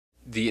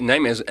the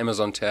name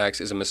Amazon tax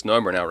is a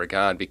misnomer in our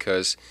regard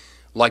because,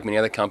 like many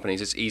other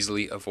companies, it's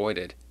easily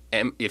avoided.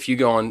 And if you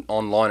go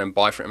online and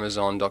buy from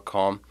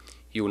Amazon.com,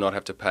 you will not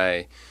have to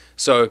pay.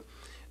 So,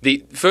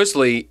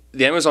 firstly,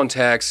 the Amazon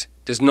tax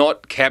does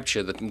not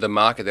capture the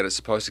market that it's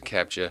supposed to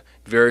capture.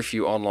 Very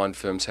few online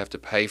firms have to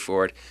pay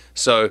for it.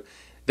 So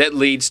that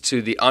leads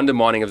to the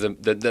undermining of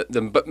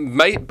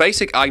the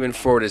basic argument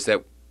for it is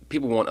that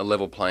people want a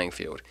level playing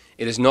field.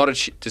 It does not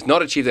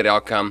achieve that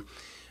outcome.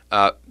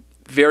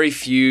 Very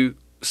few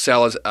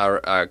sellers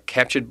are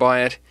captured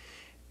by it,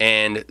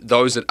 and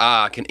those that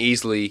are can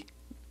easily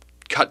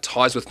cut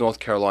ties with North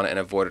Carolina and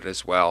avoid it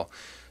as well.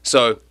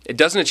 So it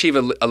doesn't achieve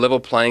a level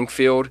playing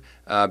field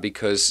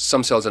because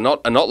some sellers are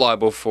not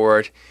liable for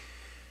it,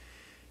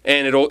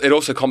 and it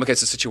also complicates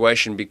the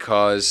situation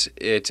because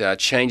it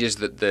changes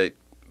the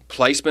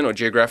placement or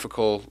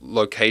geographical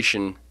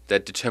location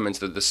that determines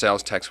the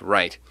sales tax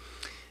rate.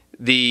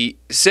 The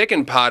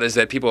second part is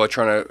that people are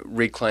trying to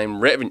reclaim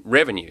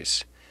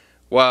revenues.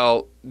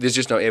 Well, there's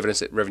just no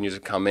evidence that revenues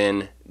have come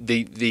in.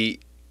 The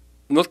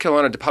North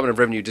Carolina Department of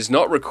Revenue does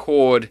not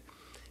record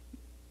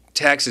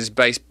taxes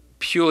based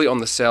purely on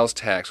the sales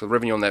tax or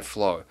revenue on that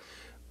flow.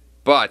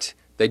 But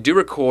they do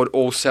record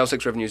all sales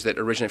tax revenues that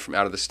originate from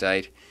out of the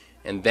state,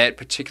 and that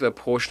particular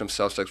portion of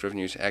sales tax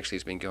revenues actually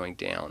has been going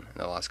down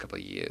in the last couple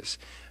of years.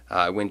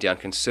 It went down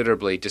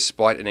considerably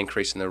despite an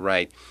increase in the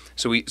rate.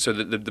 So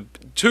the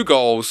two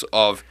goals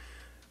of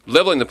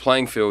leveling the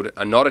playing field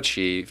are not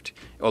achieved,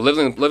 or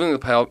leveling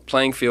the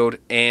playing field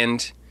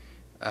and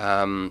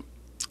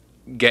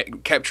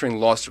capturing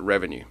lost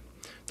revenue.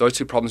 Those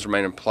two problems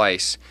remain in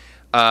place.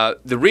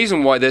 The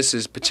reason why this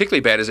is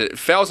particularly bad is that it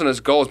fails on its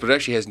goals, but it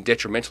actually has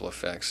detrimental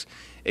effects.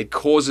 It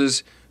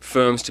causes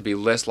firms to be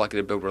less likely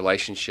to build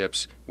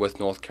relationships with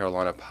North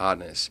Carolina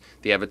partners,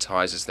 the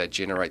advertisers that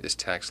generate this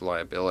tax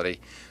liability.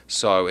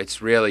 So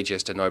it's really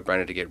just a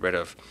no-brainer to get rid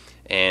of.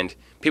 And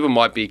people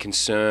might be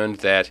concerned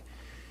that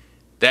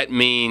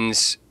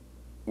means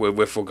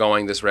we're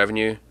foregoing this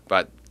revenue,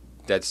 but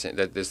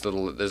there's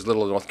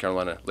little North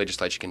Carolina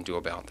legislature can do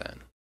about that.